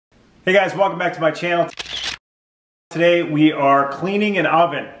Hey guys, welcome back to my channel. Today we are cleaning an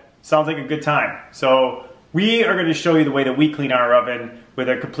oven. Sounds like a good time. So we are going to show you the way that we clean our oven with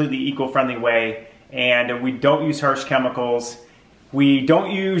a completely eco-friendly way, and we don't use harsh chemicals. We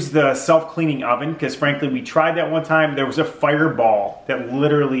don't use the self-cleaning oven because frankly we tried that one time. There was a fireball that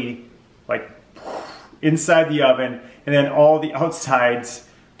literally like inside the oven, and then all the outsides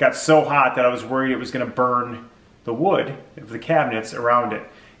got so hot that I was worried it was going to burn the wood of the cabinets around it.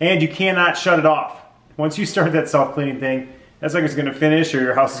 And you cannot shut it off. Once you start that self-cleaning thing, that's like it's going to finish or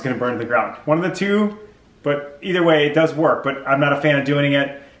your house is going to burn to the ground. One of the two, but either way it does work, but I'm not a fan of doing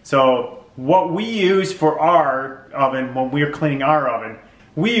it. So what we use for our oven when we're cleaning our oven,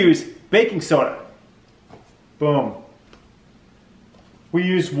 we use baking soda. Boom. We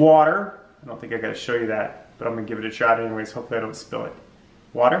use water. I don't think I got to show you that, but I'm going to give it a shot anyways. Hopefully I don't spill it.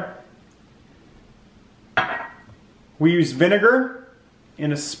 Water. We use vinegar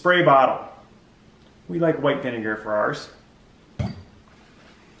in a spray bottle. We like white vinegar for ours. It's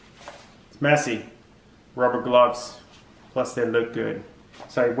messy. Rubber gloves, plus they look good.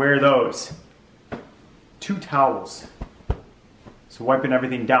 So I wear those. 2 towels. So wiping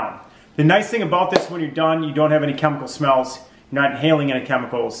everything down. The nice thing about this, when you're done, you don't have any chemical smells. You're not inhaling any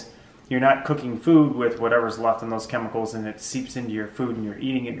chemicals. You're not cooking food with whatever's left in those chemicals and it seeps into your food and you're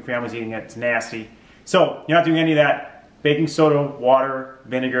eating it, your family's eating it, it's nasty. So you're not doing any of that. Baking soda, water,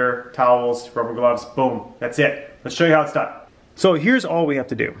 vinegar, towels, rubber gloves, boom, that's it. Let's show you how it's done. So here's all we have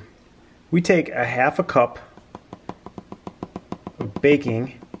to do. We take a half a cup of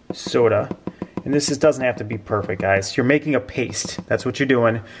baking soda, and this doesn't have to be perfect, guys. You're making a paste. That's what you're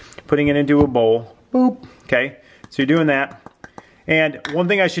doing. Putting it into a bowl. Boop. Okay, so you're doing that. And one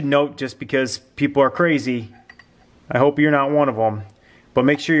thing I should note, just because people are crazy, I hope you're not one of them, but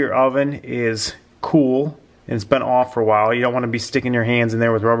make sure your oven is cool and it's been off for a while. You don't want to be sticking your hands in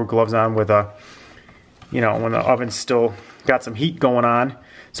there with rubber gloves on with a, you know, when the oven's still got some heat going on.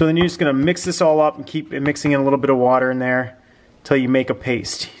 So then you're just going to mix this all up and keep mixing in a little bit of water in there until you make a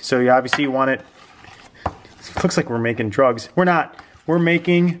paste. So you obviously want it, looks like we're making drugs. We're not. We're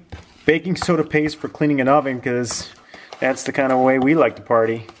making baking soda paste for cleaning an oven because that's the kind of way we like to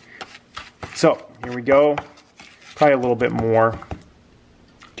party. So here we go. Probably a little bit more.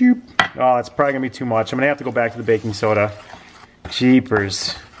 Doop. Oh, it's probably going to be too much. I'm going to have to go back to the baking soda.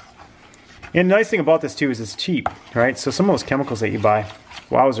 Jeepers. And the nice thing about this too is it's cheap, right? So some of those chemicals that you buy,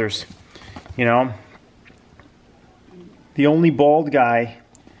 wowzers. You know, the only bald guy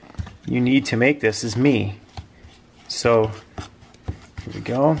you need to make this is me. So here we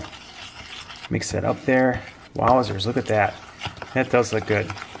go. Mix that up there. Wowzers, look at that. That does look good.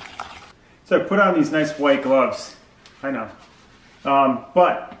 So I put on these nice white gloves. I know.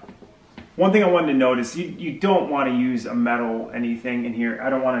 But one thing I wanted to note is you don't want to use a metal anything in here.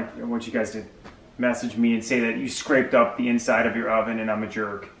 I want you guys to message me and say that you scraped up the inside of your oven and I'm a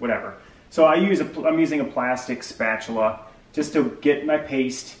jerk, whatever. So I'm using a plastic spatula just to get my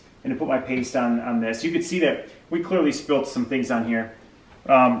paste and to put my paste on this. You can see that we clearly spilled some things on here.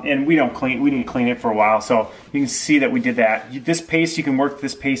 And we didn't clean it for a while, so you can see that we did that. This paste, you can work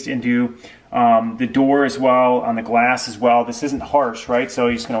this paste into the door as well, on the glass as well. This isn't harsh, right? So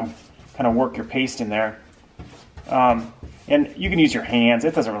you're just going to kind of work your paste in there. And you can use your hands.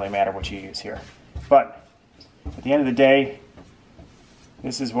 It doesn't really matter what you use here. But at the end of the day,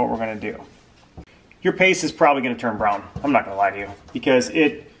 this is what we're going to do. Your paste is probably going to turn brown. I'm not going to lie to you, because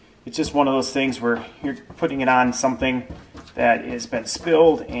it's just one of those things where you're putting it on something that has been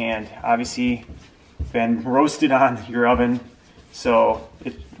spilled and obviously been roasted on your oven, so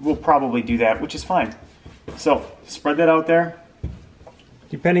it will probably do that, which is fine. So spread that out there.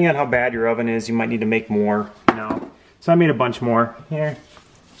 Depending on how bad your oven is, you might need to make more, you know. So I made a bunch more. Here,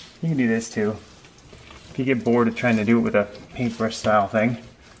 you can do this too if you get bored of trying to do it with a paintbrush style thing.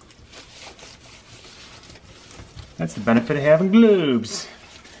 That's the benefit of having globes.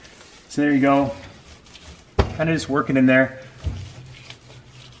 So there you go. Kind of just working in there.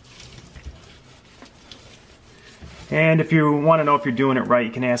 And if you want to know if you're doing it right,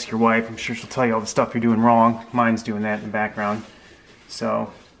 you can ask your wife. I'm sure she'll tell you all the stuff you're doing wrong. Mine's doing that in the background.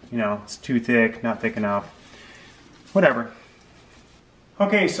 So, you know, it's too thick, not thick enough. Whatever.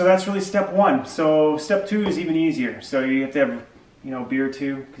 Okay, so that's really step 1. So step 2 is even easier. So you have to have, you know, a beer or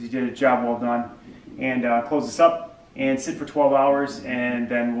 2 because you did a job well done. And close this up and sit for 12 hours, and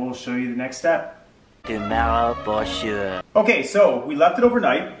then we'll show you the next step. Tomorrow for sure. Okay, so we left it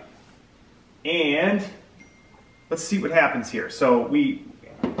overnight, and let's see what happens here. So we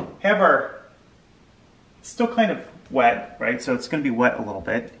have it's still kind of wet, right? So it's going to be wet a little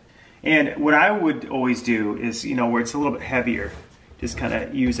bit. And what I would always do is, you know, where it's a little bit heavier, just kind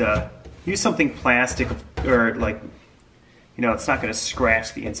of use something plastic, or like, you know, it's not going to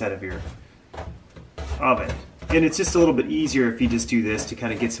scratch the inside of your oven. And it's just a little bit easier if you just do this to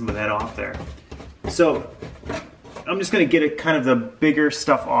kind of get some of that off there. So I'm just going to get kind of the bigger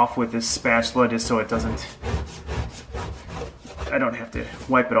stuff off with this spatula, just so it doesn't, I don't have to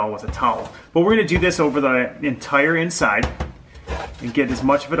wipe it all with a towel. But we're going to do this over the entire inside and get as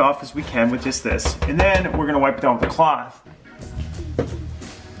much of it off as we can with just this. And then we're going to wipe it down with a cloth.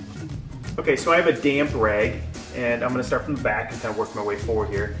 Okay, so I have a damp rag, and I'm going to start from the back and kind of work my way forward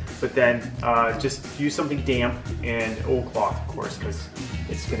here. But then just use something damp and old cloth, of course, because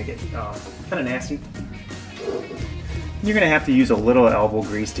it's going to get kind of nasty. You're going to have to use a little elbow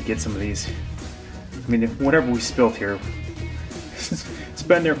grease to get some of these. I mean, whatever we spilled here, it's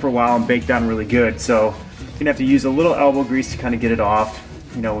been there for a while and baked on really good, so you're going to have to use a little elbow grease to kind of get it off,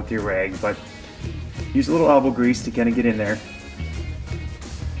 you know, with your rag. But use a little elbow grease to kind of get in there.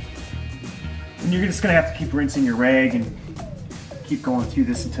 And you're just going to have to keep rinsing your rag and keep going through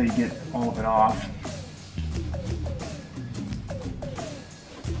this until you get all of it off.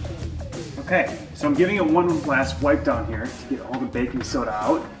 Okay, so I'm giving it one last wipe down here to get all the baking soda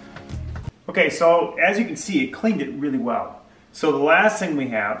out. Okay, so as you can see, it cleaned it really well. So the last thing we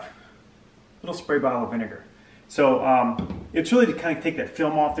have, a little spray bottle of vinegar. So it's really to kind of take that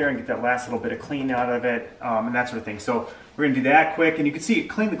film off there and get that last little bit of clean out of it, and that sort of thing. So we're going to do that quick, and you can see it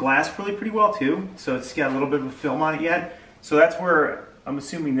cleaned the glass really pretty well too. So it's got a little bit of a film on it yet. So that's where I'm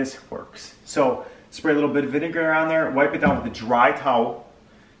assuming this works. So spray a little bit of vinegar on there, wipe it down with a dry towel.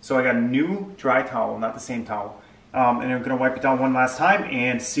 So I got a new dry towel, not the same towel. And I'm going to wipe it down one last time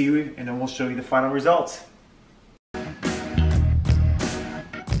and see, and then we'll show you the final results.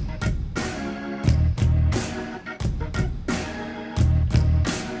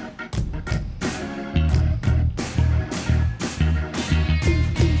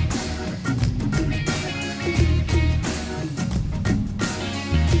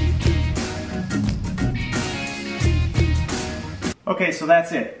 Okay, so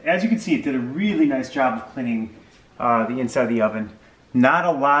that's it. As you can see, it did a really nice job of cleaning the inside of the oven. Not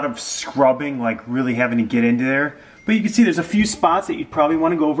a lot of scrubbing, like really having to get into there. But you can see there's a few spots that you'd probably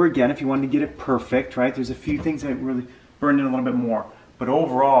want to go over again if you wanted to get it perfect, right? There's a few things that really burned in a little bit more. But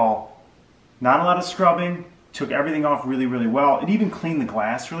overall, not a lot of scrubbing. Took everything off really, really well. It even cleaned the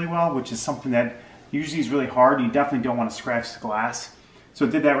glass really well, which is something that usually is really hard. You definitely don't want to scratch the glass. So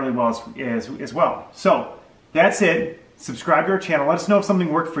it did that really well as well. So that's it. Subscribe to our channel. Let us know if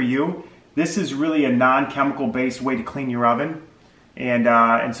something worked for you. This is really a non-chemical based way to clean your oven.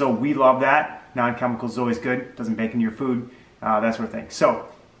 And so we love that. Non-chemical is always good. Doesn't bake into your food, that sort of thing. So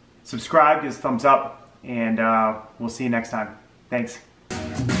subscribe, give us a thumbs up, and we'll see you next time. Thanks.